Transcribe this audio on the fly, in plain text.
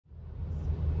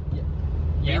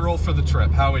B-roll for the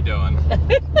trip. How we doing?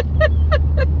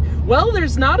 Well,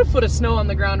 there's not a foot of snow on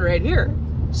the ground right here.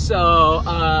 So,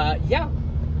 yeah.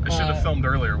 I should have filmed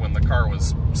earlier when the car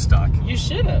was stuck. You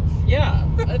should have, yeah.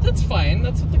 That's fine.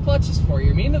 That's what the clutch is for.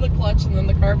 You're mean to the clutch and then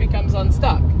the car becomes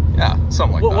unstuck. Yeah,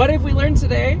 something like that. What have we learned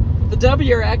today? The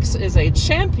WRX is a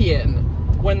champion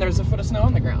when there's a foot of snow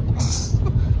on the ground.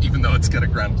 Even though it's got a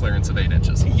ground clearance of 8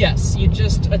 inches. Yes, you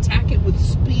just attack it with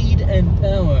speed and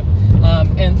power.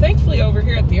 And thankfully over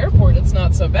here at the airport it's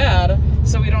not so bad,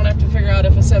 so we don't have to figure out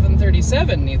if a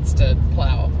 737 needs to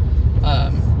plow.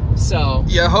 So...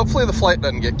 yeah, hopefully the flight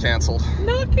doesn't get canceled.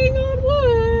 Knocking on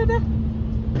wood!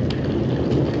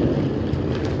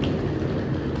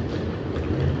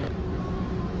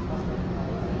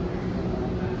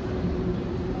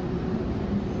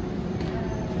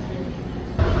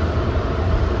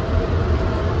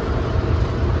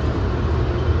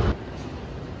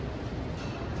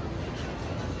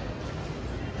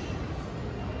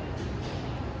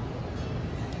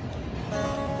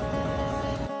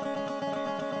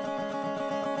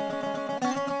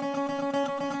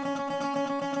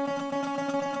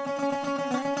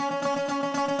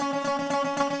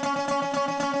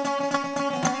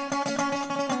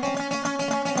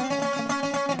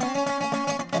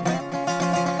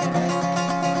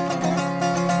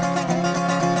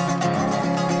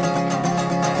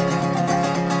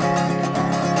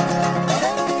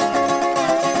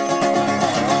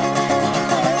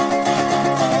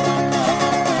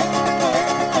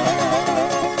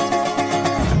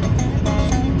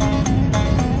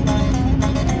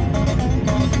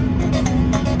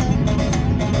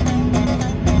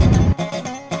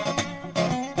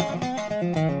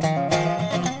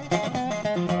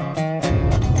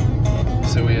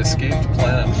 So we escaped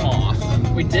Planet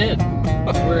Hoth. We did.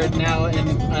 We're now in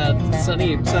a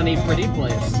sunny, pretty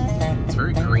place. It's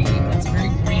very green. It's very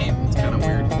green. It's kind of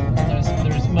weird.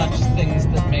 There's much things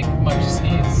that make much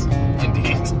sneeze.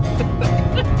 Indeed.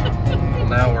 Well,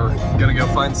 now we're gonna go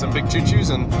find some big choo-choos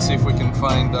and see if we can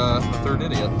find the third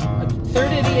idiot. A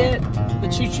third idiot, the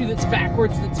choo-choo that's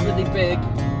backwards that's really big,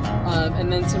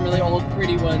 and then some really old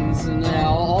pretty ones, and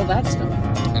all that stuff.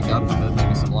 And God forbid,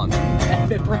 maybe some lunch.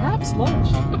 Perhaps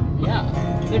lunch. Yeah,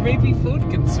 there may be food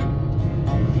consumed.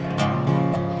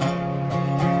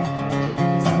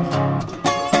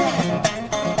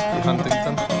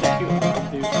 Huntington.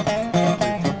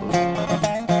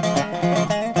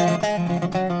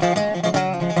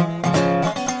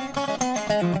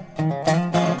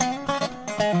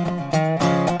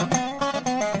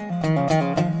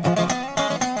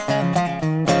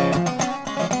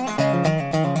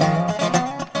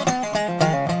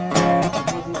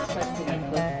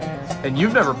 And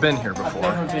you've never been here before.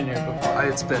 I've never been here before.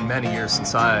 It's been many years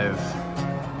since I've...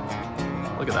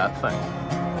 Look at that thing.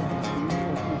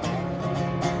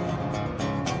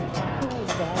 How cool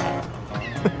is that?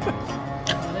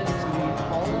 That is the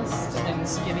tallest and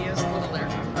skinniest little air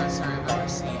compressor I've ever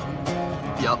seen.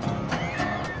 Yep.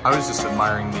 I was just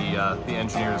admiring the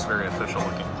engineer's very official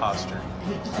looking posture.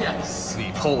 Yes.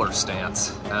 The polar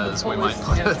stance, as we might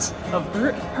put it. Of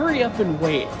hurry up and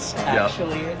wait,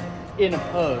 actually. Yep. In a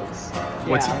pose.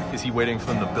 Yeah. Is he waiting for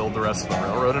them to build the rest of the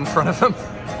railroad in front of him?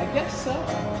 I guess so.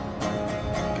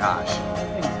 Gosh.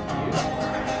 That thing's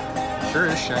beautiful. Sure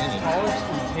is shiny. Polished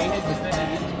and painted with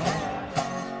that.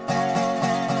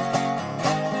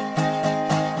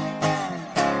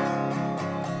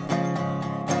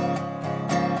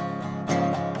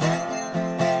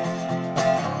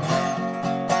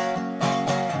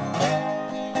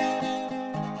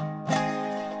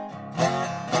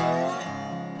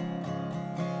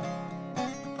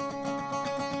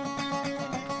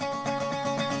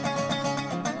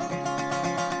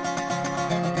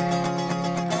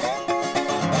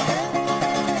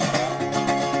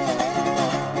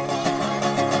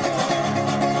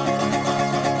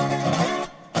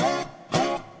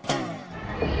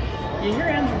 You hear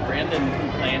Andrew Brandon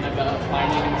complain about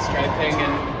lining and striping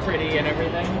and pretty and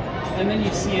everything, and then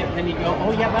you see it and then you go,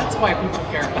 oh yeah, that's why people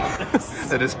care about this.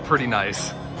 That is pretty nice.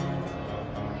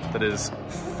 That is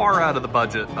far out of the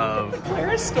budget of...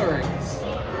 Paris stories.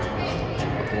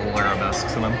 With little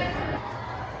arabesques in them.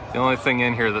 The only thing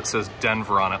in here that says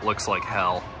Denver on it looks like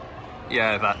hell.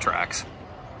 Yeah, that tracks.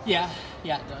 Yeah,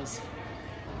 it does.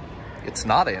 It's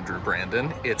not Andrew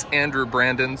Brandon. It's Andrew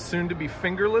Brandon's soon-to-be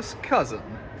fingerless cousin.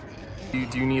 Do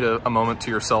you need a moment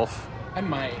to yourself? I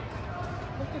might.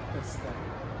 Look at this thing.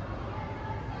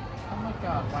 Oh my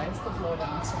god, why is the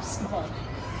blowdown so small?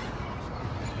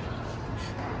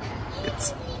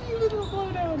 It's little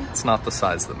blowdown. It's not the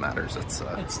size that matters. It's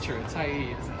true. It's how you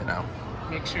use it. You know.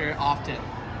 Make sure often.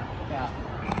 Yeah.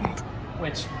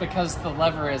 which, because the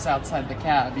lever is outside the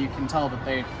cab, you can tell that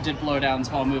they did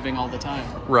blowdowns while moving all the time.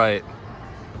 Right.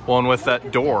 Well, and with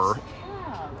that door,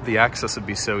 the access would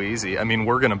be so easy. I mean,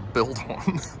 we're gonna build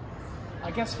one. I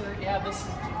guess yeah,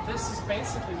 this is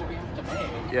basically what we have to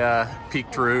make. Yeah,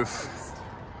 peaked roof.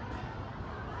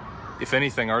 If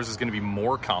anything, ours is gonna be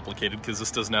more complicated because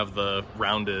this doesn't have the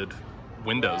rounded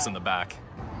windows in the back.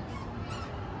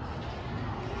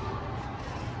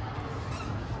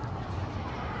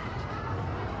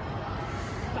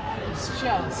 That is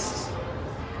just...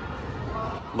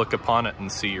 Look upon it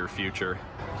and see your future.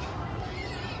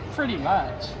 Pretty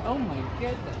much. Oh my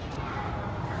goodness.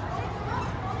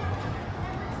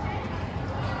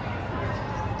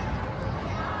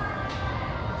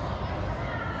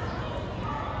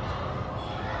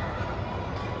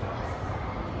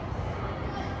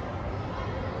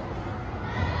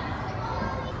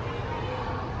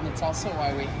 And it's also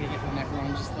why we hate it when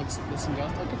everyone just looks at this and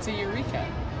goes, look, it's a Eureka.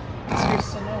 It's your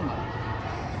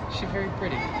Sonoma. She's very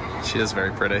pretty. She is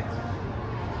very pretty.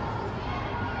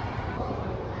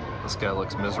 This guy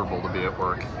looks miserable to be at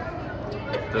work.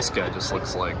 This guy just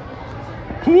looks like,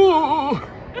 whoa!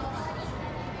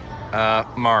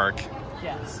 Mark.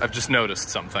 Yes. I've just noticed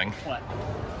something. What?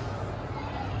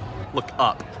 Look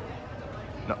up.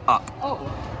 No, up.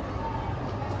 Oh.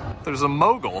 There's a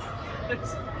mogul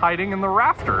hiding in the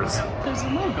rafters. There's a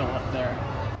mogul up there.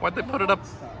 Why'd they put it up?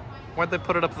 Why'd they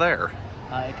put it up there?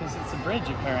 Because it's a bridge,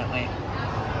 apparently.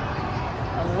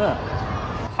 Oh, look.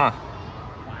 Huh.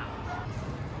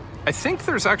 I think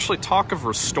there's actually talk of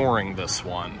restoring this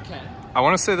one. Okay. I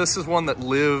want to say this is one that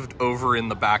lived over in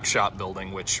the back shop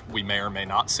building, which we may or may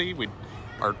not see. We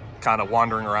are kind of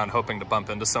wandering around hoping to bump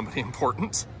into somebody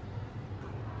important.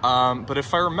 But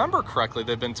if I remember correctly,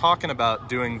 they've been talking about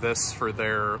doing this for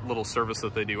their little service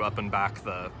that they do up and back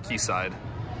the quayside.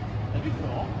 That'd be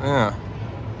cool. Yeah.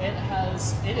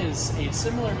 It is a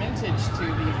similar vintage to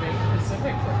the Bay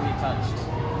Pacific that we touched,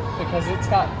 because it's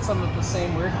got some of the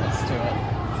same weirdness to it.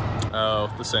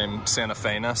 Oh, the same Santa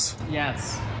Fe-ness?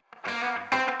 Yes.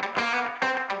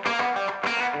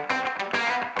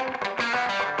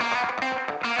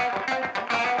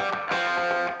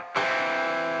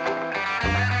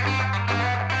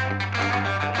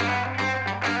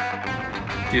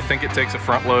 Do you think it takes a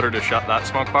front loader to shut that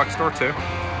smoke box door too?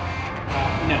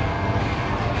 No.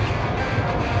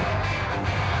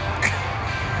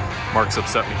 Mark's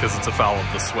upset because it's a foul of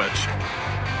the switch.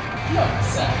 No,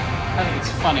 it's I think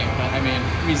it's funny, but I mean,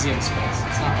 museum space.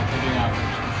 It's not like they're doing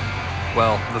outreach.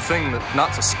 Well, the thing that,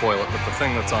 not to spoil it, but the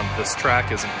thing that's on this track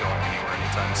isn't going anywhere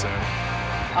anytime soon.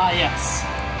 Ah, yes.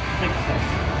 Big thing.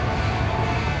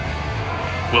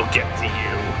 We'll get to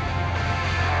you.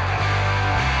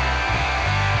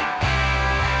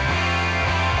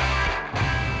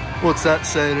 What's that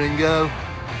say, Ringo?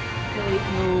 Great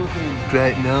Northern.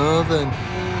 Great Northern.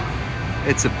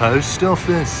 It's a post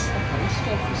office. A post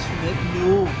office from up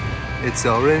north. It's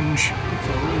orange. It's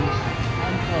orange.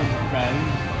 I'm brown.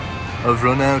 I've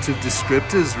run out of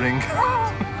descriptors, Ringo.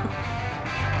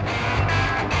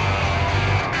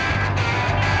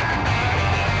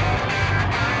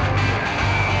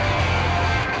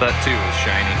 That too is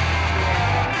shiny.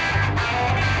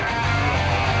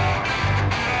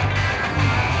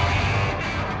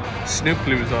 Snoop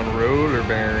Blues on roller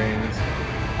bearings.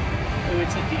 Oh,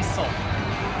 it's a diesel.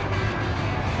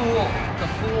 Fool. The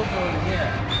Fool going here.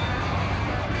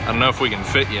 I don't know if we can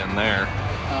fit you in there.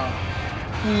 Oh.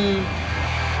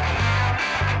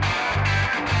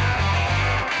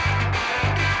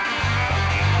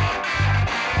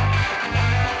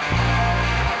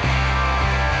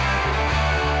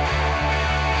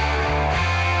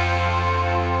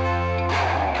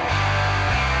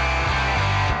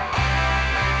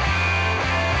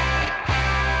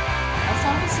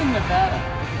 Nevada.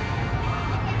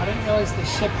 I didn't realize they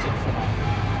shipped it for that.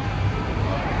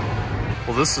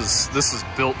 Well, this is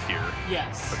built here.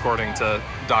 Yes. According to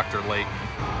Dr. Layton.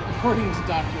 According to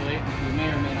Dr. Layton, who may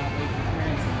or may not make an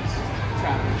appearance in this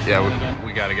trap. Yeah,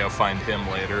 we got to go find him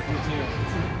later. We do.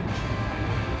 It's an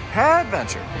Adventure.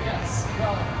 adventure. Yes.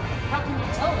 Well, how can you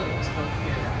tell that it was built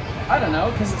here? I don't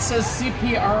know, because it says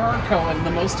CPRR in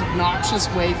the most obnoxious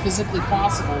way physically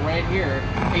possible right here,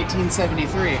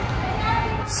 1873.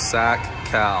 Sac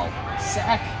Cal.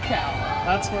 Sac Cal.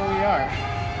 That's where we are.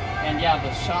 And yeah,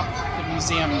 the shop the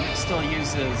museum still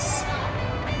uses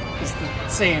is the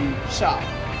same shop.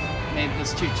 Made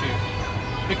this choo-choo.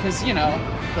 Because, you know,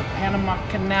 the Panama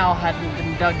Canal hadn't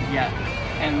been dug yet.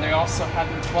 And they also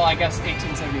hadn't, well, I guess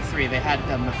 1873 they had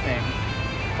done the thing.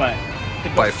 But they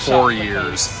built by the 4 shop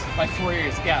years. By 4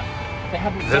 years, yeah. They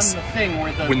hadn't done the thing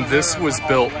where the when this was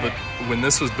built, when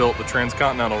this was built, the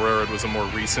Transcontinental Railroad was a more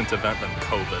recent event than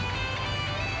COVID.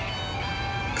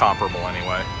 Comparable,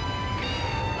 anyway.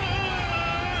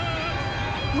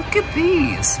 Look at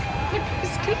these. Look at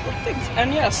these cute little things.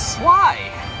 And yes. Why?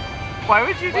 Why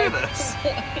would you do this?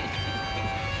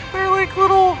 They're like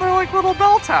little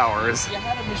bell towers. You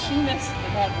had a machinist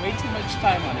that had way too much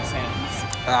time on his hands.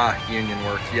 Ah, union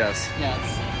work, yes.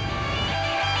 Yes.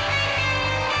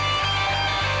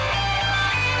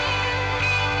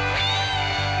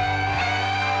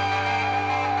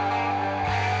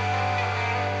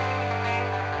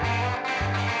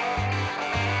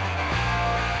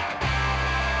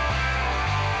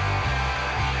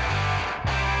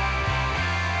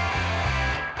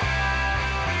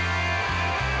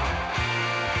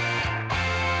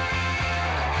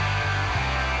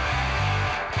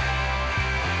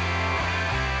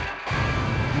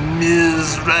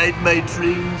 Ride my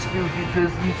trains, filthy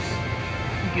peasants.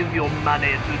 Give your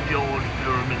money to George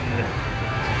Thurman.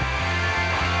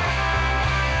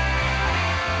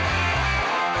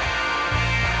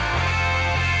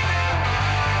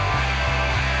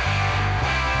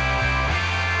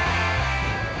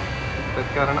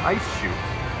 They've got an ice chute.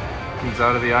 Comes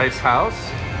out of the ice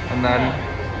house, and then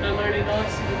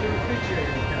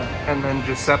and then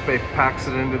Giuseppe packs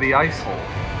it into the ice hole.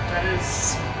 That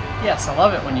is. Yes, I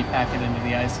love it when you pack it into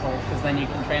the ice hole, because then you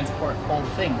can transport cold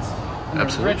things in the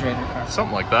refrigerator car.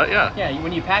 Something like that, yeah. Yeah,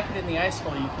 when you pack it in the ice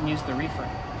hole, you can use the reefer.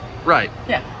 Right.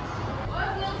 Yeah.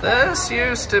 This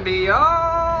used to be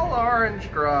all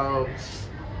orange groves.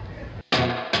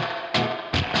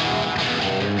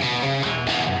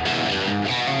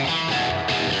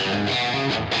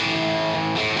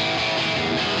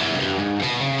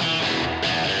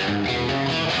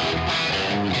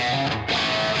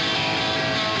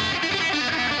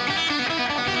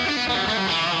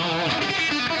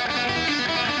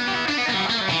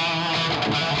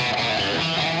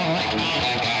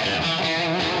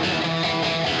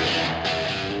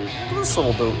 This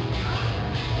little boat.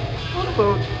 Little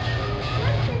boat.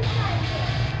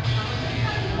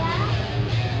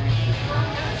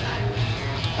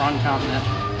 Wrong continent.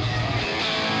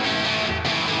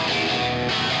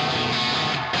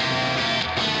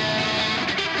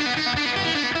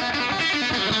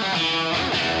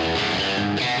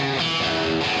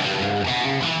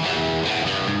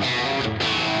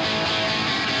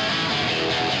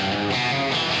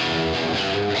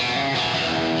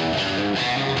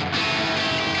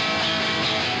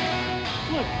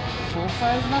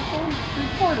 Full-size knuckle,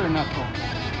 three-quarter knuckle.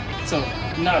 So,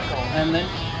 knuckle, and then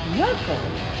knuckle.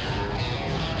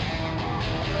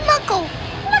 Knuckle!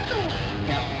 Knuckle!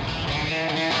 Yeah.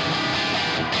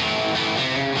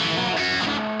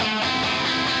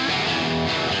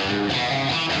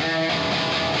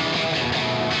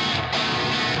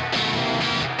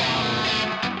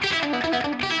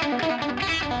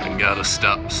 I gotta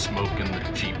stop smoking the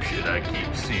cheap shit. I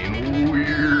keep seeing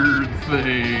weird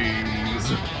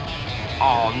things.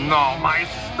 Oh no, my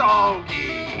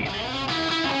stogie!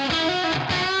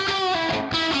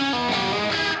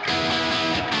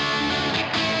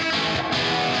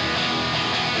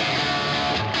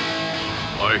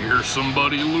 I hear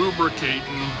somebody lubricating.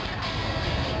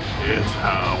 It's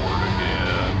Howard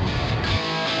again.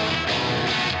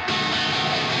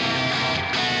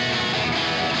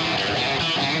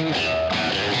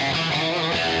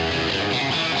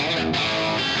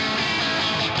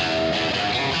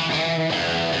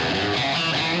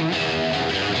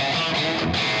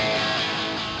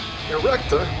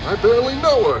 Erecta, I barely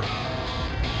know her.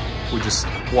 We just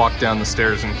walked down the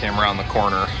stairs and came around the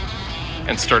corner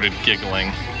and started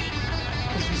giggling.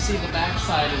 Because you see the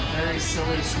backside is very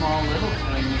silly, small little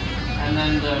thing, and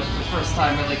then the first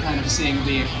time really kind of seeing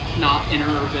the not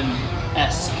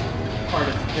interurban-esque part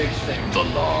of the big thing. The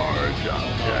large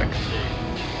object.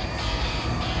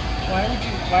 Why would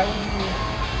you,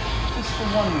 just the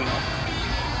one wheel.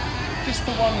 Just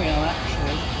the one wheel,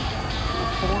 actually.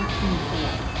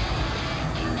 424.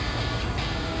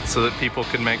 So that people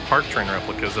could make park train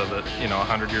replicas of it, you know,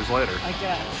 100 years later. I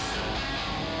guess.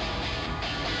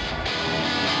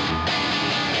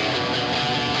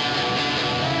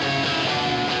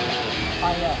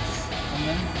 Ah, yes. And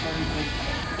then the very big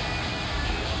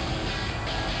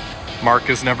thing. Mark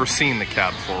has never seen the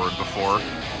cab forward before,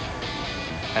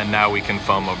 and now we can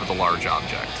foam over the large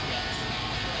object.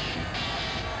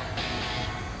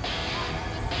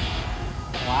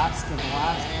 Last of the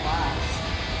last class.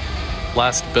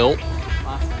 Last built.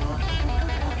 Last built.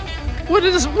 What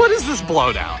is this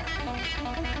blowdown?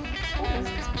 What is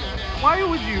this? Why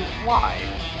would you? Why?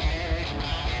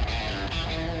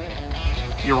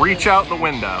 You reach out the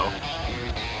window,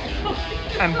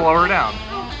 and blow her down.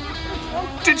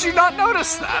 Did you not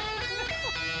notice that?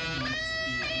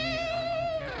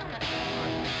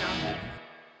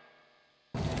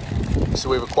 So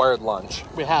we've acquired lunch.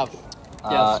 We have.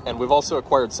 Yes. And we've also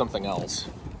acquired something else.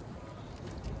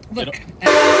 Look.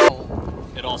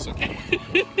 It also came.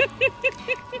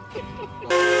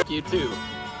 You too.